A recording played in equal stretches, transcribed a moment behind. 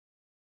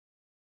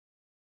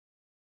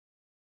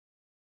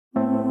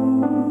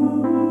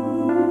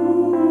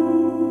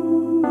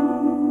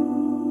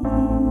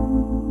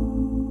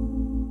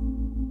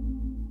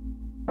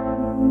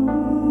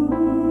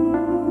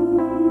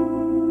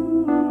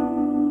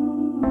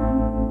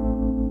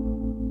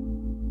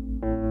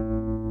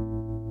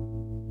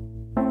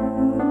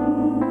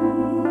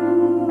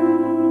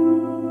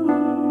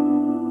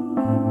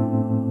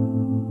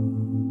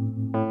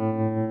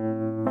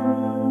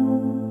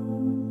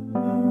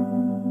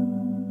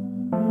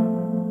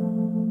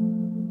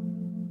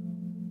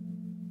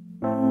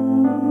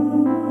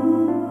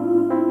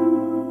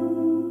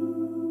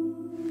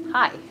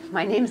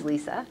my name's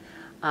Lisa.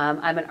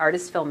 I'm an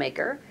artist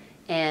filmmaker,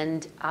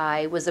 and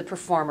I was a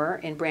performer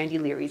in Brandy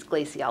Leary's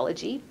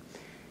Glaciology.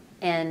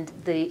 And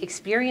the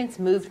experience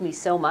moved me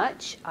so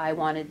much, I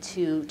wanted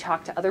to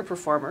talk to other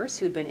performers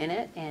who'd been in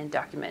it and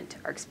document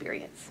our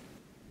experience.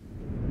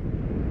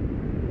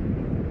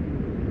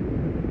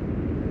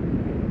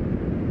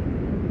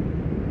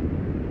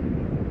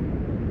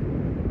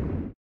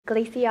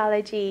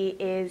 Glaciology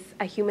is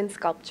a human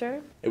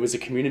sculpture. It was a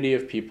community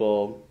of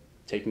people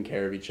taking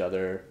care of each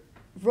other.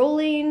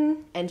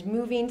 Rolling and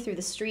moving through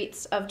the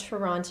streets of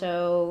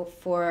Toronto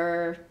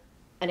for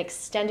an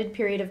extended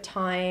period of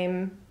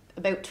time,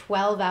 about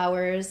 12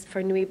 hours.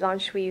 For Nuit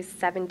Blanche, we use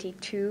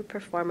 72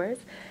 performers,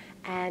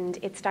 and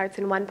it starts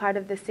in one part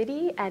of the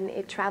city and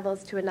it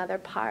travels to another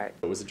part.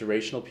 It was a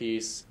durational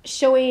piece.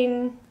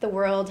 Showing the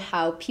world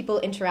how people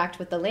interact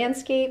with the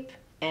landscape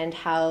and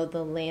how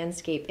the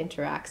landscape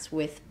interacts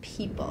with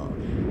people.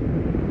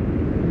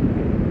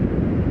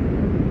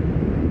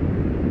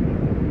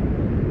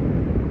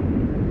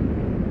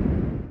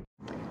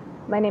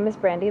 My name is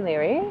Brandy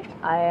Leary.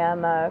 I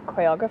am a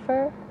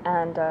choreographer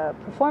and a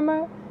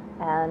performer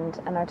and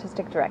an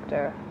artistic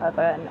director of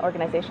an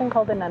organization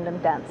called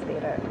Anandam Dance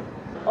Theatre.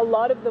 A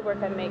lot of the work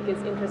I make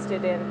is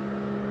interested in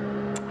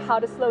how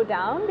to slow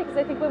down, because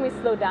I think when we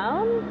slow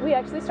down, we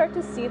actually start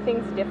to see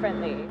things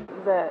differently.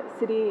 The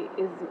city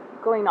is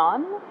going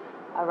on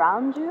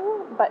around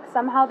you, but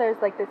somehow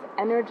there's like this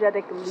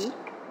energetic leak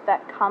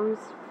that comes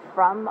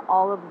from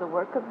all of the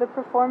work of the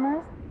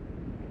performers.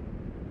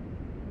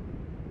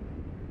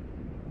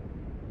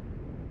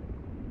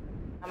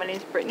 My name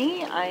is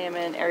Brittany. I am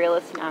an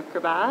aerialist and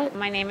acrobat.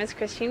 My name is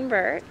Christine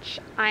Birch.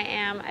 I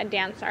am a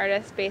dance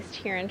artist based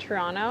here in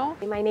Toronto.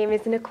 My name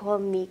is Nicole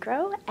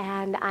Negro,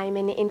 and I'm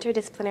an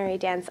interdisciplinary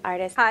dance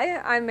artist. Hi,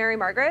 I'm Mary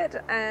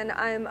Margaret, and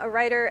I'm a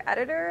writer,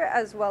 editor,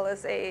 as well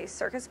as a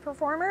circus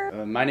performer.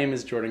 My name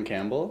is Jordan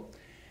Campbell.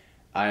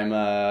 I'm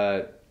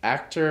an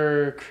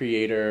actor,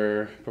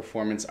 creator,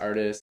 performance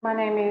artist. My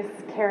name is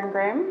Karen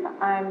Graham.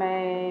 I'm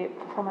a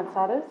performance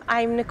artist.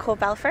 I'm Nicole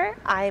Belfer.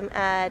 I'm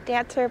a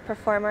dancer,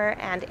 performer,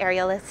 and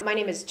aerialist. My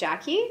name is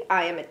Jackie.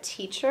 I am a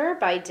teacher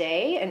by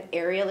day, an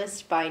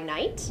aerialist by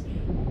night.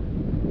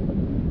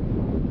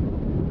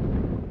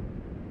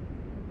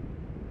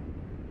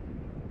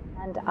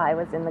 And I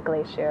was in the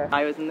Glacier.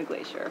 I was in the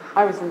Glacier.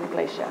 I was in the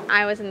Glacier.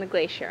 I was in the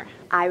Glacier.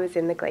 I was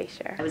in the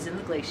Glacier. I was in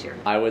the Glacier.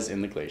 I was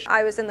in the Glacier.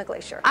 I was in the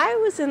Glacier. I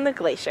was in the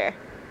Glacier.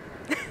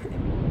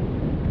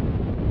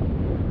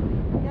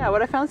 Yeah,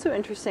 what I found so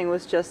interesting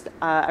was just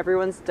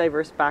everyone's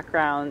diverse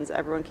backgrounds.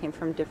 Everyone came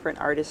from different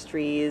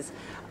artistries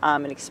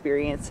and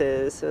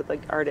experiences. So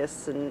like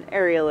artists and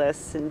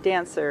aerialists and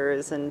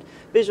dancers and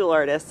visual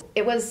artists.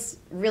 It was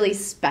really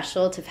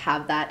special to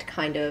have that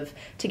kind of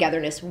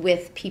togetherness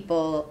with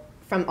people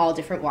from all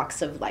different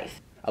walks of life.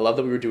 I love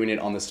that we were doing it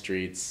on the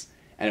streets,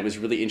 and it was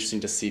really interesting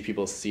to see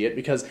people see it,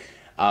 because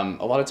a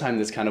lot of time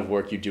this kind of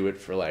work, you do it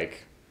for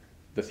like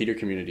the theater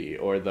community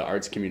or the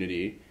arts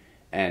community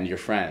and your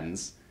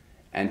friends,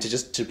 and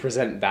to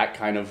present that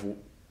kind of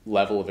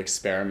level of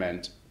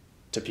experiment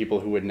to people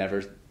who would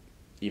never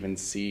even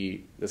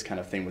see this kind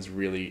of thing was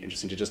really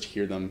interesting. To just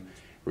hear them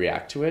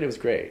react to it, it was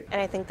great. And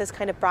I think this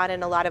kind of brought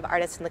in a lot of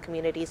artists in the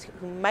communities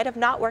who might have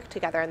not worked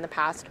together in the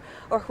past,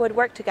 or who had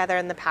worked together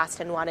in the past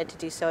and wanted to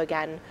do so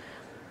again.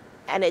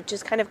 And it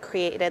just kind of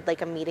created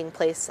like a meeting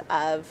place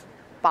of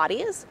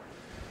bodies.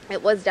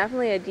 It was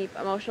definitely a deep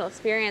emotional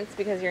experience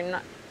because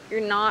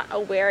you're not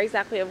aware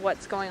exactly of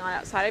what's going on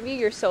outside of you.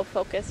 You're so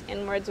focused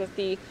inwards with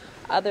the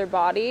other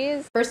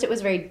bodies. First, it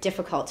was very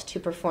difficult to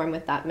perform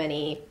with that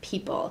many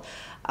people.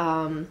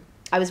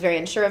 I was very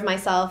unsure of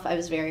myself. I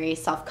was very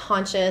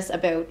self-conscious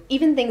about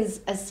even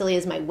things as silly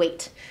as my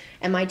weight.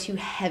 Am I too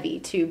heavy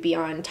to be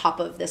on top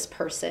of this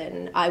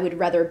person? I would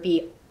rather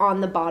be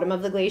on the bottom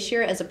of the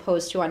glacier as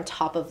opposed to on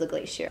top of the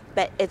glacier.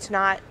 But it's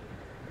not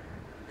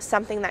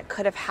something that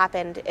could have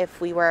happened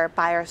if we were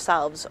by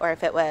ourselves or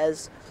if it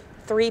was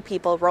 3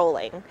 people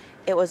rolling.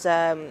 It was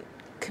a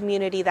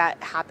community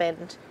that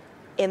happened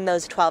in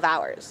those 12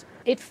 hours.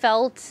 It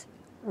felt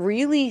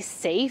really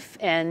safe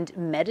and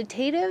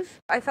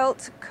meditative. I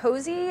felt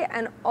cozy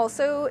and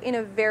also in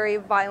a very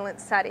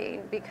violent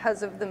setting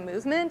because of the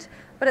movement,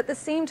 but at the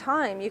same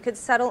time, you could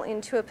settle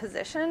into a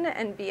position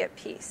and be at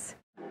peace.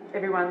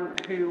 Everyone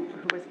who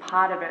was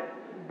part of it,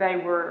 they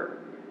were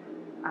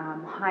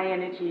high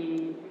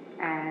energy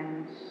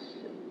and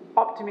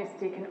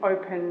optimistic and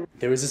open.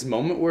 There was this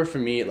moment where for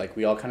me, like,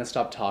 we all kind of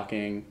stopped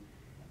talking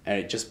and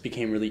it just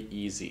became really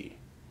easy.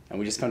 And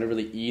we just found a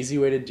really easy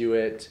way to do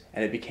it,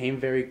 and it became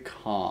very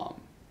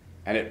calm.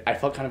 And I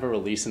felt kind of a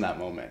release in that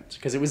moment,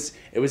 because it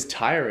was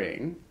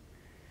tiring,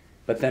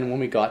 but then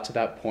when we got to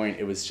that point,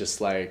 it was just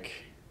like,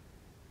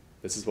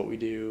 this is what we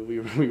do.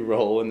 We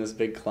roll in this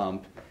big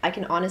clump. I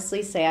can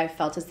honestly say I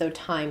felt as though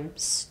time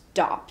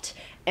stopped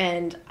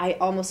And I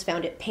almost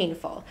found it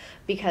painful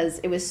because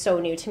it was so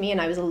new to me and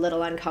I was a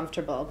little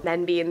uncomfortable.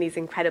 Then be in these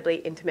incredibly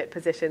intimate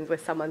positions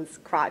with someone's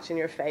crotch in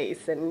your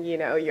face and, you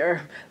know,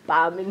 your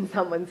bum in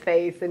someone's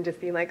face and just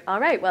being like,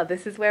 all right, well,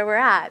 this is where we're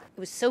at. It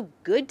was so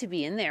good to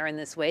be in there in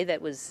this way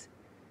that was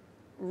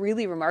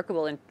really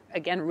remarkable and,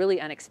 again,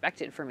 really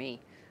unexpected for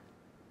me.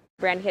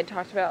 Brandy had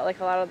talked about like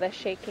a lot of the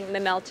shaking, the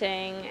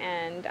melting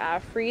and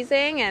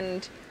freezing,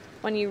 and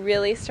when you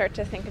really start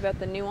to think about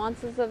the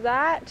nuances of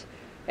that,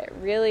 it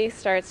really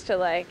starts to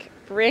like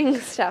bring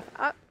stuff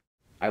up.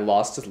 I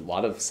lost a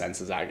lot of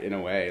senses in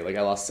a way. Like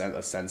I lost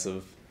a sense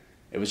of,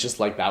 it was just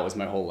like that was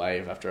my whole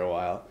life after a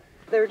while.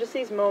 There were just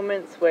these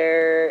moments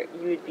where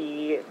you would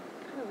be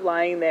kind of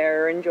lying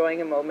there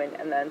enjoying a moment,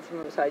 and then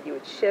someone beside you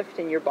would shift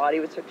and your body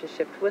would start to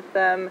shift with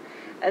them.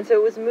 And so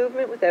it was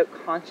movement without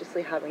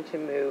consciously having to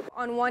move.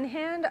 On one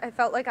hand, I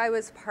felt like I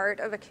was part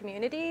of a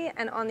community,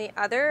 and on the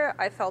other,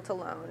 I felt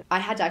alone. I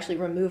had to actually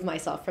remove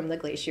myself from the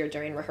Glacier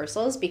during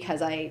rehearsals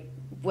because I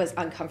was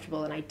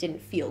uncomfortable and I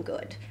didn't feel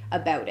good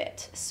about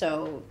it.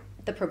 So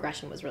the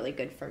progression was really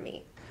good for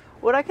me.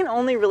 What I can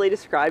only really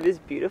describe as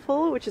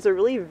beautiful, which is a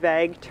really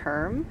vague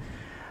term,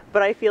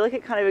 but I feel like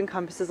it kind of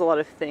encompasses a lot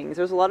of things.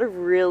 There's a lot of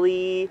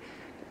really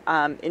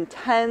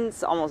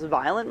intense, almost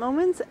violent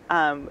moments.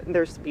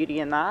 There's beauty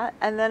in that.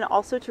 And then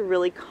also to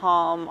really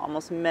calm,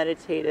 almost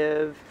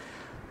meditative,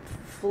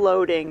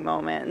 floating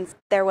moments.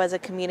 There was a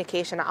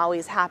communication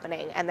always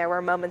happening, and there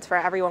were moments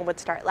where everyone would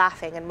start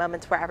laughing and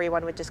moments where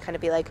everyone would just kind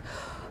of be like,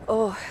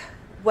 oh,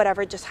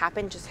 whatever just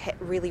happened just hit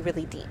really,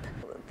 really deep.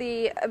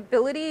 The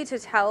ability to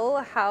tell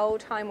how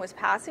time was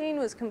passing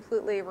was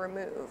completely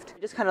removed.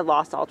 You just kind of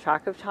lost all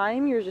track of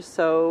time. You're just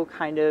so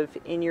kind of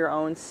in your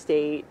own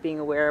state, being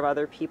aware of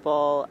other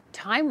people.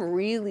 Time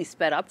really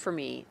sped up for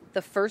me.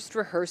 The first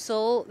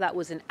rehearsal, that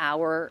was an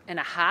hour and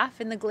a half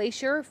in the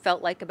Glacier,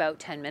 felt like about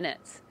 10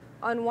 minutes.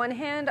 On one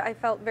hand, I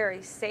felt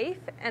very safe,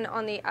 and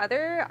on the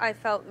other, I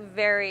felt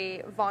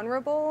very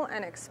vulnerable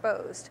and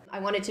exposed. I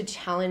wanted to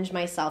challenge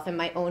myself and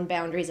my own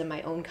boundaries and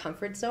my own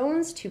comfort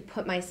zones to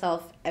put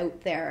myself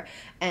out there.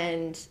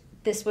 And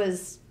this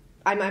was,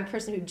 I'm a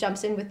person who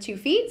jumps in with 2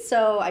 feet,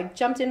 so I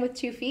jumped in with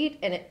 2 feet,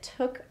 and it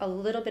took a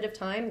little bit of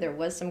time. There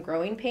was some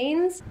growing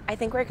pains. I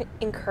think we're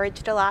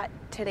encouraged a lot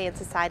today in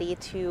society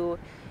to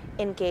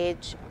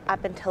engage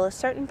up until a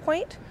certain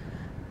point.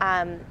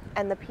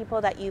 And the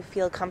people that you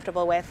feel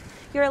comfortable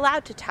with, you're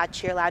allowed to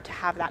touch, you're allowed to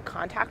have that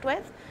contact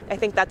with. I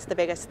think that's the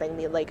biggest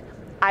thing. Like,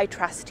 I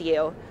trust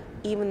you,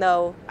 even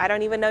though I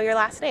don't even know your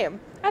last name.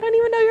 I don't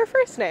even know your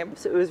first name.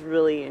 So it was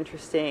really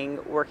interesting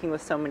working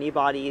with so many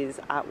bodies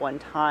at one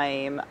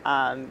time,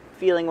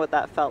 feeling what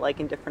that felt like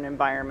in different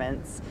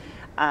environments.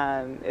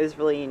 It was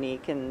really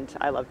unique and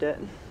I loved it.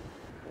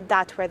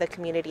 That's where the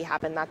community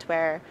happened. That's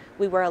where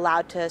we were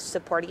allowed to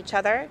support each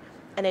other,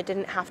 and it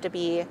didn't have to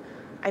be,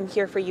 I'm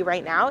here for you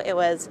right now. It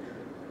was,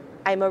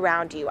 I'm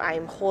around you,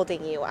 I'm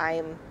holding you,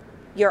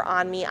 you're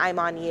on me, I'm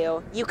on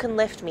you, you can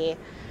lift me,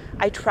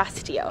 I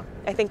trust you.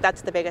 I think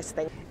that's the biggest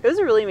thing. It was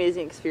a really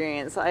amazing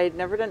experience. I had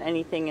never done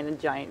anything in a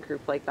giant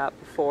group like that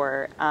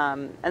before.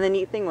 And the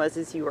neat thing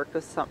was you worked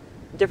with some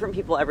different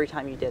people every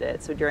time you did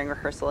it. So during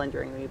rehearsal and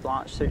during Nuit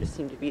Blanche, there just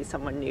seemed to be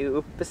someone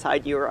new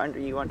beside you or under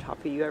you, on top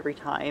of you every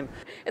time.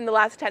 In the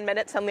last 10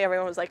 minutes, suddenly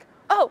everyone was like,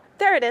 oh,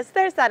 there it is,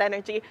 there's that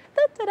energy,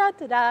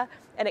 da-da-da-da-da.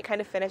 And it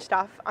kind of finished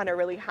off on a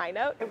really high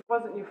note. It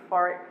wasn't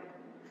euphoric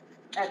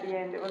at the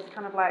end. It was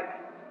kind of like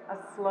a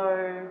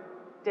slow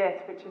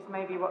death, which is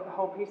maybe what the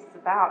whole piece is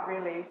about,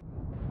 really.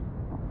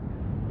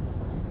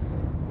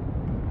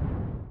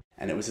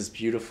 And it was this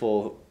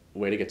beautiful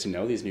way to get to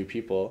know these new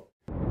people.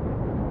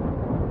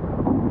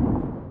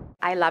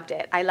 I loved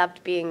it. I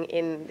loved being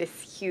in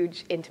this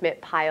huge,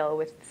 intimate pile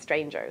with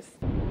strangers.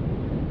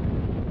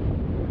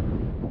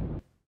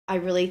 I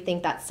really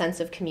think that sense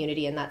of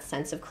community and that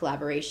sense of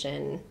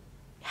collaboration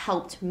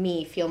helped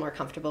me feel more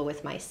comfortable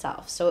with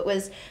myself. So it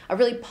was a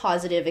really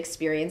positive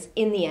experience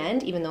in the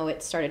end, even though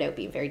it started out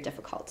being very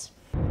difficult.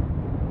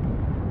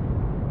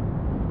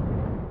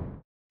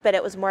 But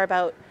it was more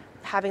about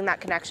having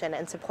that connection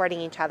and supporting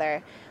each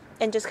other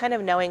and just kind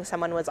of knowing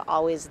someone was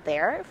always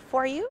there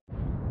for you.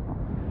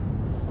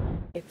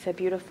 It's a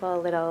beautiful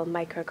little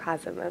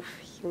microcosm of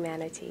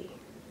humanity,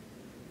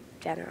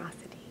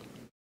 generosity.